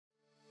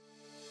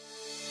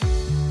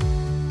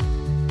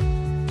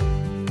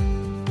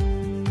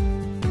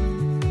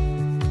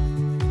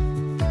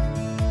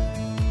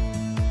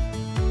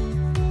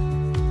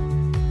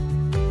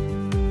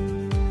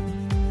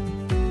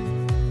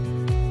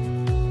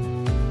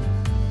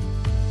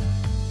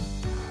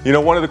You know,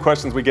 one of the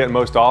questions we get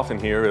most often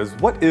here is,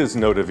 what is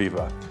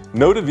Notaviva?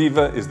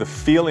 Notaviva is the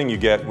feeling you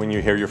get when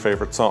you hear your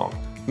favorite song.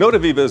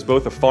 Notaviva is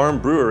both a farm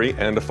brewery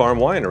and a farm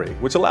winery,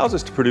 which allows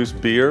us to produce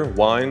beer,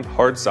 wine,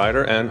 hard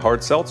cider, and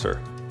hard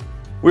seltzer.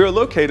 We are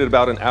located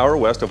about an hour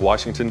west of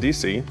Washington,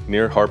 D.C.,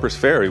 near Harpers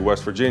Ferry,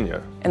 West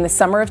Virginia. In the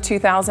summer of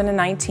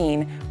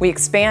 2019, we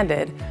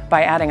expanded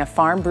by adding a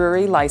farm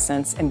brewery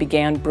license and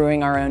began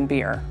brewing our own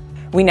beer.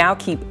 We now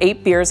keep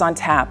 8 beers on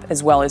tap,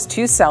 as well as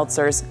 2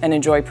 seltzers, and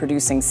enjoy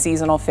producing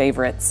seasonal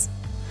favorites.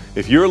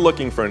 If you're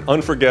looking for an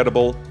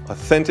unforgettable,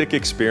 authentic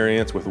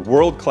experience with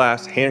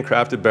world-class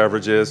handcrafted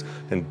beverages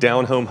and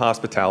down-home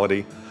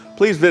hospitality,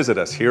 please visit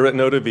us here at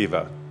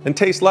Notaviva and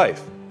taste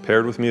life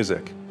paired with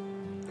music.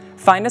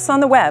 Find us on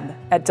the web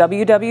at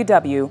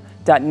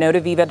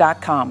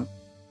www.notaviva.com.